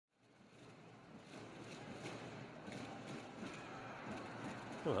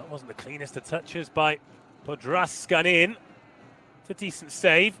Well, that wasn't the cleanest of touches by Podraskan in. It's a decent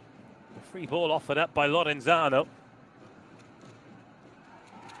save. A free ball offered up by Lorenzano.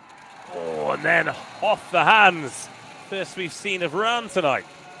 Oh, and then off the hands. First we've seen of Ran tonight.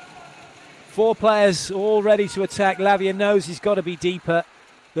 4 players all ready to attack. Lavia knows he's got to be deeper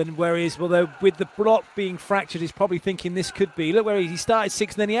than where he is, although with the block being fractured, he's probably thinking this could be. Look where he started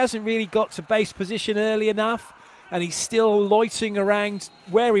 6, and then he hasn't really got to base position early enough, and he's still loitering around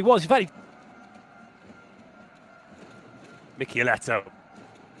where he was. In fact, Michieletto,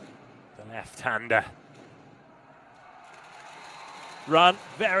 the left-hander. Ran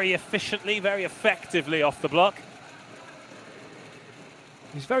very efficiently, very effectively off the block.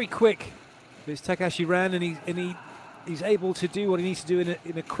 He's very quick. It's Takahashi Ran, and he's able to do what he needs to do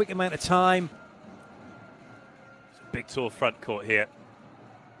in a quick amount of time. It's a big, tall front court here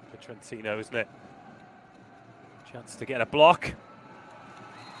for Trentino, isn't it? Chance to get a block.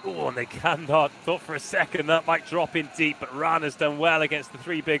 Oh, and they cannot. Thought for a second that might drop in deep, but Ran has done well against the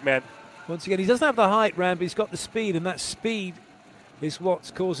 3 big men. Once again, he doesn't have the height, Ran, but he's got the speed, and that speed is what's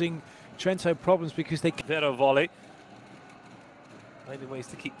causing Trento problems because they... Vero Volley. Finding ways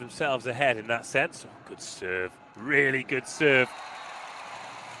to keep themselves ahead in that sense. Oh, good serve. Really good serve.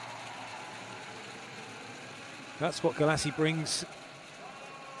 That's what Galassi brings.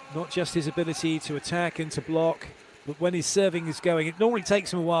 Not just his ability to attack and to block, but when his serving is going, it normally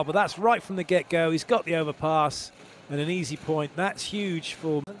takes him a while, but that's right from the get-go. He's got the overpass and an easy point. That's huge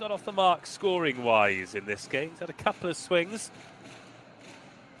for... Hasn't got off the mark scoring-wise in this game. He's had a couple of swings.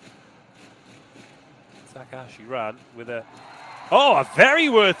 Takahashi Ran with a... Oh, a very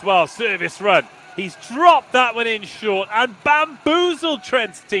worthwhile service run. He's dropped that one in short and bamboozled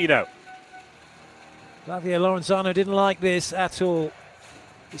Trentino. Lavia Lorenzano didn't like this at all.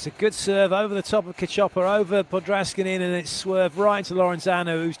 It's a good serve over the top of Cacioppo, over Podraskan in, and it's swerved right to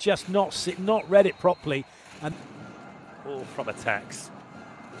Lorenzano, who's just not read it properly. And all from attacks.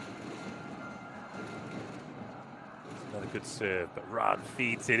 Another good serve, but Ran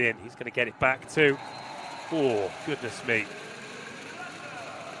feeds it in. He's going to get it back too. Oh, goodness me.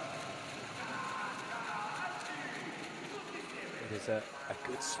 It is a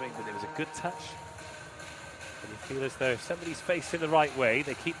good swing, but it was a good touch. And you feel as though if somebody's facing the right way,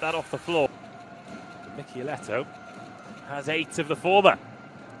 they keep that off the floor. Michieletto has 8 of the former.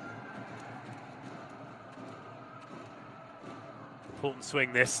 Important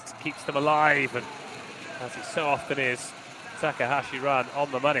swing this, keeps them alive, and as it so often is, Takahashi Ran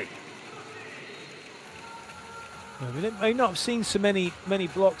on the money. We may not have seen so many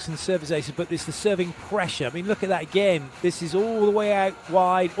blocks and service aces, but it's the serving pressure. I mean, look at that again. This is all the way out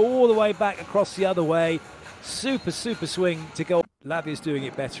wide, all the way back across the other way. Super swing to go. Lavia's doing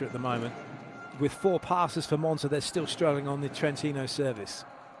it better at the moment. With 4 passes for Monza, they're still struggling on the Trentino service.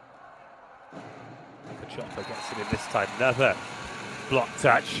 Cacioppo gets it in this time. Another block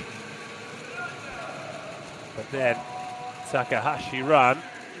touch. But then Takahashi Ran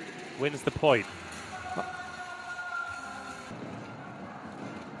wins the point.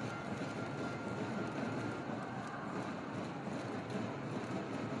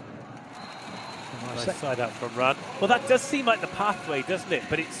 Nice side out from Ran. Well, that does seem like the pathway, doesn't it?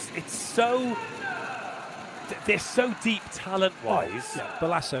 But it's so... They're so deep talent-wise.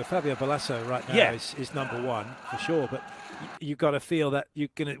 Yeah, Fabio Balasso right now is number 1 for sure. But you've got to feel that we're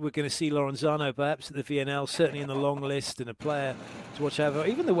going to see Lorenzano perhaps at the VNL, certainly in the long list, and a player to watch over.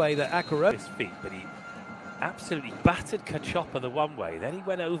 Even the way that Akaro... His feet, but he absolutely battered Cacioppo the one way. Then he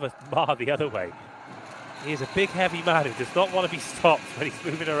went over Mar the other way. He is a big, heavy man who does not want to be stopped when he's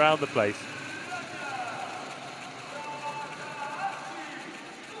moving around the place.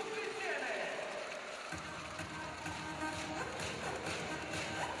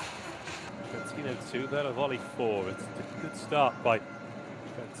 Trentino 2, Vero Volley 4. It's a good start by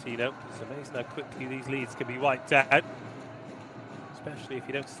Trentino. It's amazing how quickly these leads can be wiped out, especially if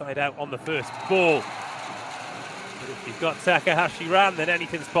you don't side out on the first ball. But if you've got Takahashi Ran, then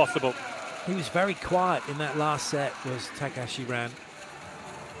anything's possible. He was very quiet in that last set, was Takahashi Ran,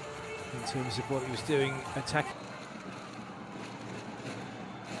 in terms of what he was doing, attacking.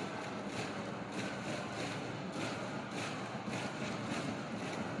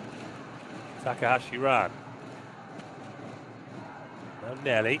 Takahashi Ran. Now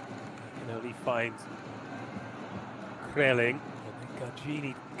Nelly can only find Krelling, and then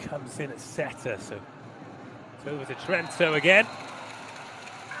Gargini comes in at setter, so it's over to Trento again.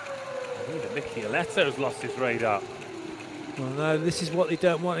 And even Michieletto's lost his radar. Well, no, this is what they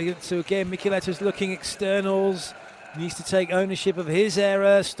don't want to get to again. Michieletto's looking externals, needs to take ownership of his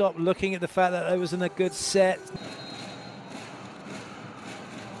error, stop looking at the fact that there wasn't a good set.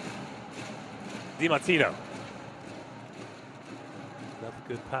 DiMartino. Another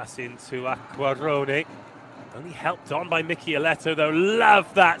good pass into Acquarone. Only helped on by Michieletto though.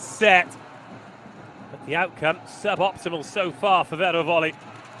 Love that set. But the outcome, suboptimal so far for Vero Volley.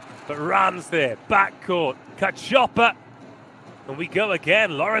 But Ran's there, backcourt, Cacioppa. And we go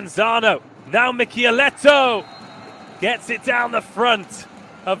again, Lorenzano. Now Michieletto gets it down the front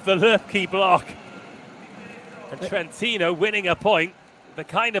of the Lurpke block. And Trentino winning a point, the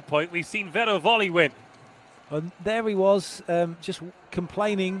kind of point we've seen Vero Volley win. And there he was, just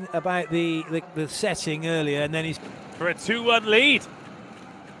complaining about the setting earlier, and then he's... For a 2-1 lead.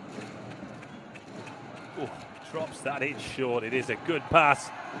 Ooh, drops that in short. It is a good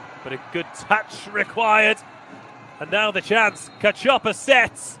pass, but a good touch required. And now the chance, Cacioppa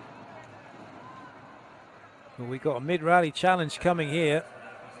sets. Well, we got a mid-rally challenge coming here.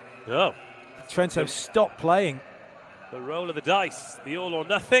 Oh. Trento stopped playing. The roll of the dice, the all or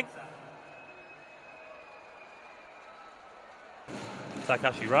nothing.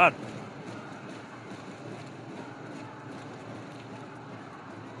 Takahashi Ran.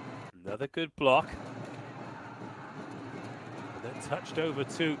 Another good block. And then touched over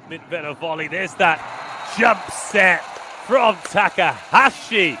to mid-Vero Volley. There's that jump set from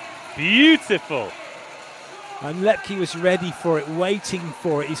Takahashi. Beautiful. And Lepke was ready for it, waiting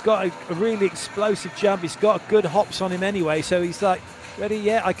for it. He's got a really explosive jump. He's got good hops on him anyway, so he's like, ready,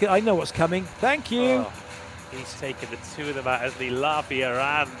 yeah, I know what's coming. Thank you. Oh, he's taken the two of them out as the Lavia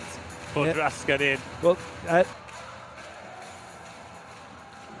and Podraskanin. Well,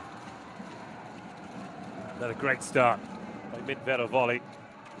 another great start by mid-Vero Volley.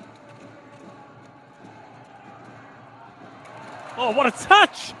 Oh, what a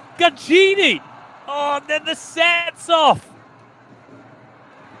touch! Gaggini! Oh, and then the set's off.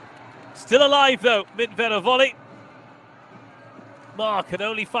 Still alive though, mid-Vero Volley. Mark can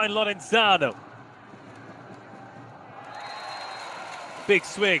only find Lorenzano. Big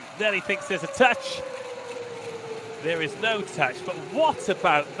swing. Then he thinks there's a touch. There is no touch. But what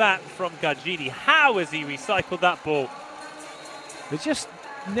about that from Gaggini? How has he recycled that ball? They just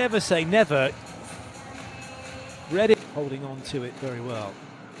never say never. Ready, holding on to it very well.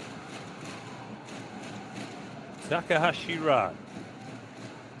 Takahashi Ran.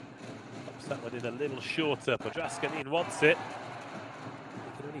 Pops that one in a little shorter. Podraskanin wants it.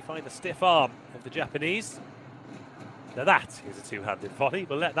 He can only find the stiff arm of the Japanese. Now that is a two-handed volley.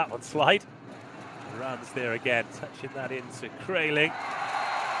 We'll let that one slide. Ran's there again, touching that into Kraling.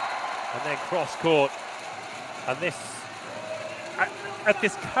 And then cross-court. And this, at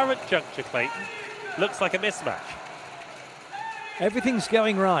this current juncture, Clayton, looks like a mismatch. Everything's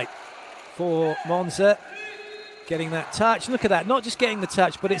going right for Monza. Getting that touch. Look at that. Not just getting the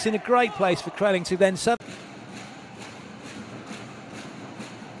touch, but it's in a great place for Kraling to then sub.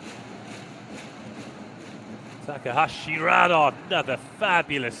 Takahashi Ran on. Another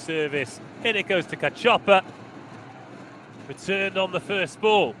fabulous service. In it goes to Cacioppa. Returned on the first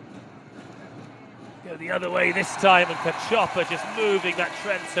ball. Go the other way this time, and Cacioppa just moving that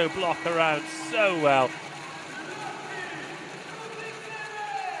Trento block around so well.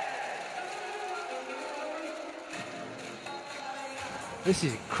 This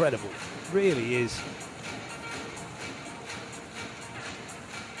is incredible, really is.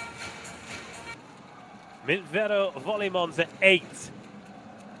 Vero Volley Monza 8.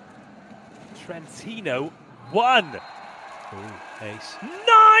 Trentino 1. Ooh, ace.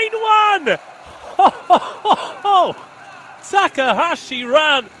 9-1! Takahashi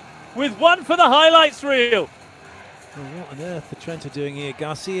Ran with one for the highlights reel. Well, what on earth are Trento doing here?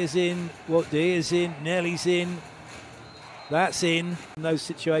 Garcia's in, Dia's in, Nelly's in. That's in those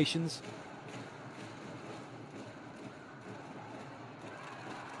situations.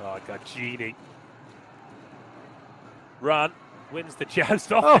 Oh, Gaggini. Ran wins the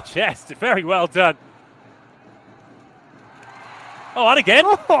joust off the chest. Very well done. Oh, and again.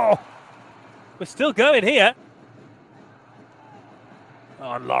 Oh. We're still going here.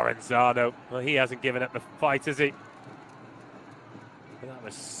 Oh, and Lorenzano. Well, he hasn't given up the fight, has he? That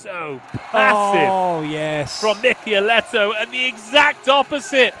was so passive. Oh, yes. From Michieletto, and the exact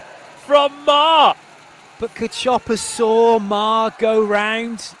opposite from Ma. But Cacioppa saw Ma go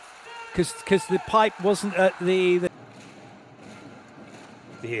round because the pipe wasn't at the...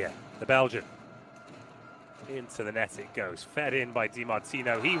 Here, the Belgian. Into the net it goes. Fed in by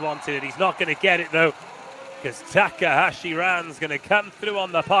DiMartino. He wanted it. He's not going to get it, though, because Takahashi Ran's going to come through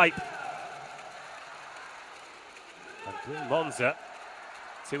on the pipe. And bring Monza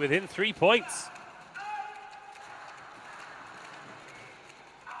to within 3 points.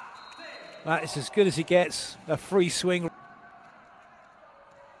 That is as good as he gets. A free swing.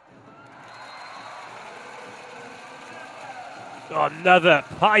 Another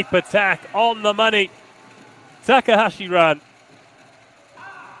pipe attack on the money. Takahashi Ran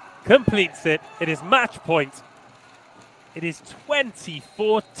completes it. It is match point. It is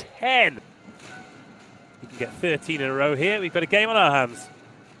 24-10. We can get 13 in a row here. We've got a game on our hands.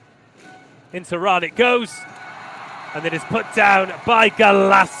 Into Ran it goes. And it is put down by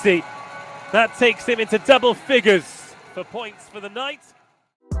Galassi. That takes him into double figures for points for the night.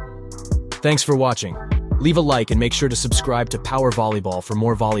 Thanks for watching. Leave a like and make sure to subscribe to Power Volleyball for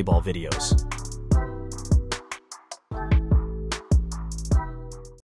more volleyball videos.